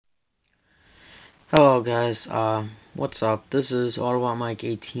Hello guys, what's up? This is Autobot Mike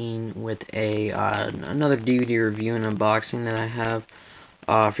 18 with another DVD review and unboxing that I have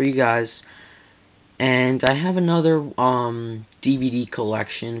for you guys. And I have another DVD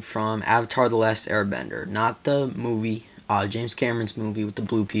collection from Avatar: The Last Airbender, not the movie, James Cameron's movie with the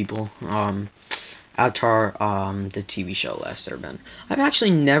blue people. Avatar, the TV show Last Airbender. I've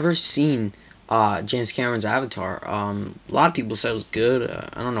actually never seen James Cameron's Avatar. A lot of people said it was good.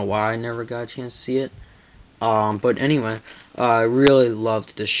 I don't know why I never got a chance to see it. But anyway, I really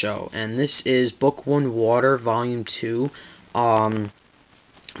loved this show. And this is Book 1 Water, Volume 2.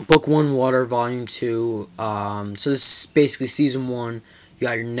 Book 1 Water, Volume 2. So this is basically Season 1. You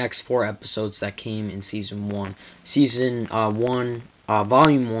got your next 4 episodes that came in Season 1. Season 1,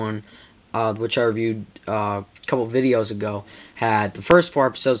 Volume 1, which I reviewed a couple videos ago, had the first 4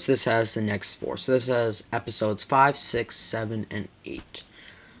 episodes. This has the next 4. So this has episodes 5, 6, 7, and 8.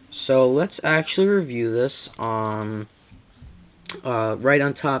 So let's actually review this. Right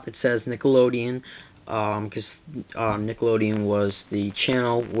on top it says Nickelodeon, because Nickelodeon was the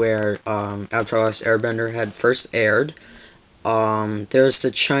channel where Avatar: Last Airbender had first aired. There's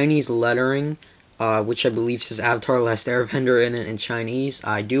the Chinese lettering, which I believe says Avatar: Last Airbender in it in Chinese.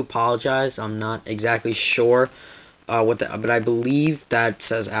 I do apologize, I'm not exactly sure but I believe that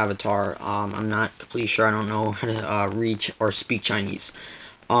says Avatar. I'm not completely sure. I don't know how to read or speak Chinese.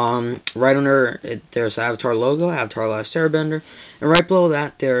 Right under it, there's the Avatar logo, Avatar: Last Airbender, and right below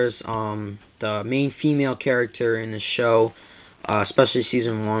that there's the main female character in the show, especially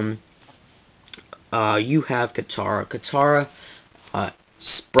Season 1. You have Katara. Katara,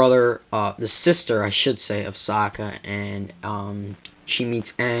 brother, the sister, I should say, of Sokka, and she meets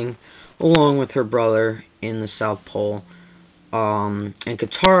Aang along with her brother in the South Pole. And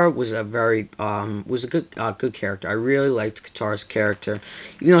Katara was a good character. I really liked Katara's character,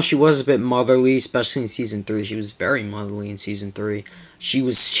 even though she was a bit motherly, especially in Season 3. She was very motherly in Season 3. She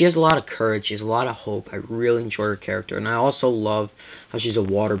has a lot of courage. She has a lot of hope. I really enjoy her character, and I also love how she's a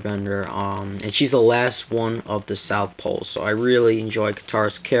waterbender. And she's the last one of the South Pole, so I really enjoy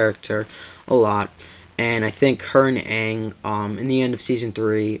Katara's character a lot. And I think her and Aang, in the end of Season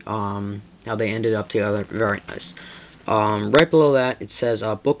 3, how they ended up together, very nice. Right below that, it says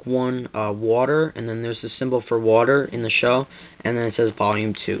Book 1, Water, and then there's the symbol for water in the show, and then it says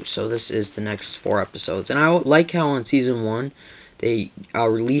Volume 2. So this is the next 4 episodes. And I like how in Season 1, they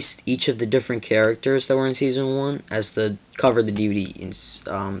released each of the different characters that were in Season 1 as the cover of the DVD. In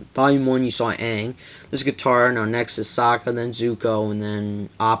Volume 1, you saw Aang. There's Katara, now next is Sokka, then Zuko, and then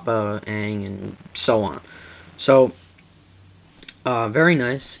Appa, Aang, and so on. So, very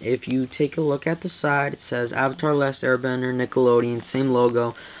nice. If you take a look at the side, it says Avatar: Last Airbender, Nickelodeon, same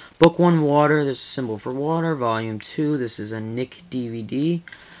logo. Book 1 Water, there's a symbol for water. Volume 2, this is a Nick DVD.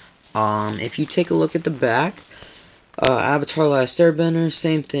 If you take a look at the back, Avatar: Last Airbender,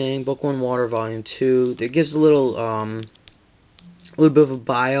 same thing. Book 1 Water, Volume 2. It gives a little bit of a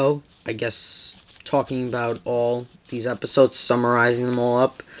bio, I guess, talking about all these episodes, summarizing them all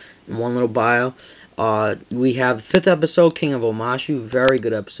up in one little bio. We have the 5th episode, King of Omashu, very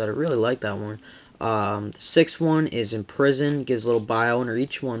good episode. I really like that one. The 6th one is in prison, gives a little bio under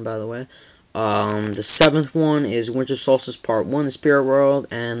each one, by the way. The 7th one is Winter Solstice Part 1, The Spirit World,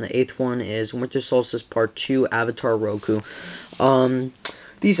 and the 8th one is Winter Solstice Part 2, Avatar Roku.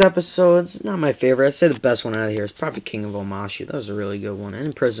 These episodes, not my favorite. I'd say the best one out of here is probably King of Omashu. That was a really good one, and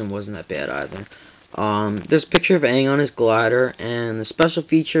In Prison wasn't that bad either. There's a picture of Aang on his glider, and the special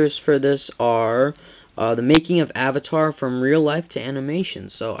features for this are the making of Avatar from real life to animation.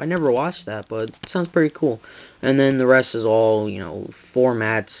 So I never watched that, but it sounds pretty cool. And then the rest is all,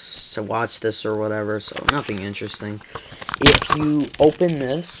 formats to watch this or whatever, so nothing interesting. If you open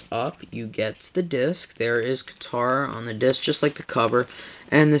this up, you get the disc. There is Katara on the disc, just like the cover.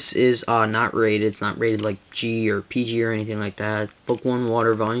 And this is not rated. It's not rated like G or PG or anything like that. Book 1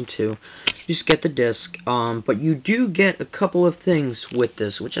 Water, Volume 2. You just get the disc. But you do get a couple of things with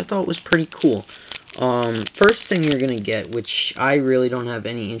this, which I thought was pretty cool. First thing you're going to get, which I really don't have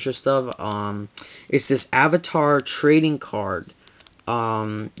any interest of, is this Avatar trading card.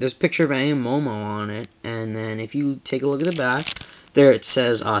 There's a picture of Aang and Momo on it, and then if you take a look at the back, there it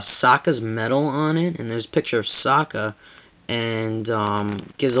says Sokka's medal on it, and there's a picture of Sokka, and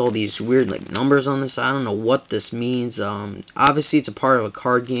gives all these weird numbers on the side. I don't know what this means. Obviously it's a part of a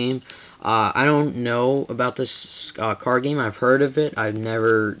card game. I don't know about this card game. I've heard of it. I've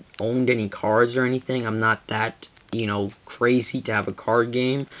never owned any cards or anything. I'm not that, crazy to have a card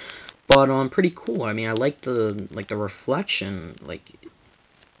game. But pretty cool. I mean, I like the reflection.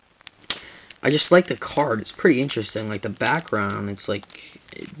 I just like the card. It's pretty interesting. Like the background, it's like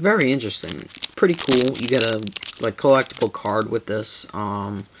very interesting. It's pretty cool. You get a like collectible card with this.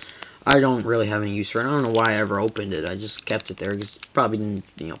 I don't really have any use for it. I don't know why I ever opened it. I just kept it there because it probably didn't,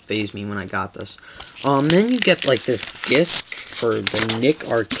 faze me when I got this. Then you get like this disc for the Nick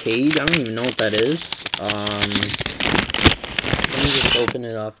Arcade. I don't even know what that is. Let me just open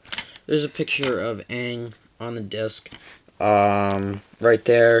it up. There's a picture of Aang on the disc. Right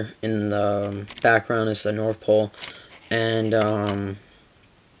there in the background is the North Pole, and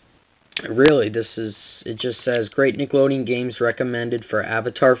really, it just says great Nickelodeon games recommended for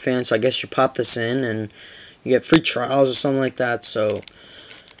Avatar fans. So I guess you pop this in and you get free trials or something like that. So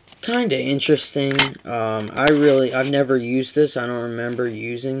kind of interesting. I've never used this. I don't remember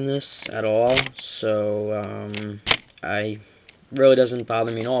using this at all. So I really doesn't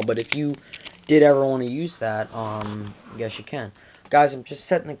bother me at all. But if you did ever want to use that, I guess you can. Guys, I'm just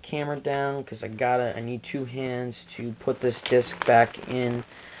setting the camera down because I need two hands to put this disc back in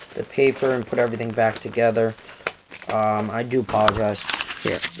the paper and put everything back together. I do apologize.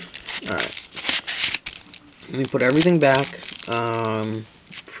 Here. Alright. Let me put everything back.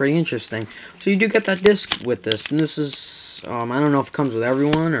 Pretty interesting. So you do get that disc with this. And this is, I don't know if it comes with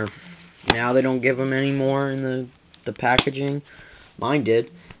everyone or if now they don't give them anymore in the packaging. Mine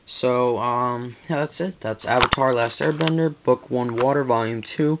did. So, yeah, that's it. That's Avatar Last Airbender, Book 1 Water, Volume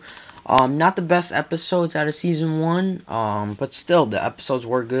 2. Not the best episodes out of Season 1, but still, the episodes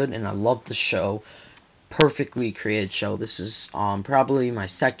were good, and I love the show. Perfectly created show. This is, probably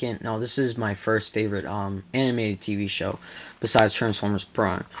this is my first favorite, animated TV show, besides Transformers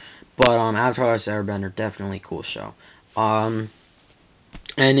Prime. But, Avatar Last Airbender, definitely cool show. And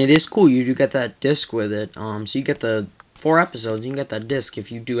it is cool, you do get that disc with it, so you get the 4 episodes, you can get that disc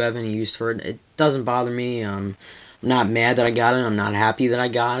if you do have any use for it. It doesn't bother me. I'm not mad that I got it. I'm not happy that I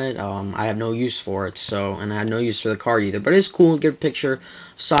got it. I have no use for it, and I have no use for the card either. But it's cool. Get a picture,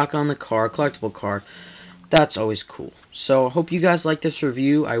 sock on the card, collectible card. That's always cool. So I hope you guys like this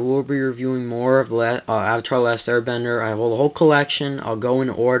review. I will be reviewing more of Avatar Last Airbender. I have a whole collection. I'll go in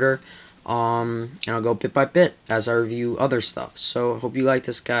order. And I'll go bit by bit as I review other stuff. So, I hope you like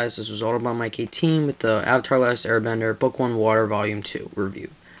this, guys. This was all about Mike 18 with the Avatar Last Airbender, Book 1 Water, Volume 2 review.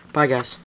 Bye, guys.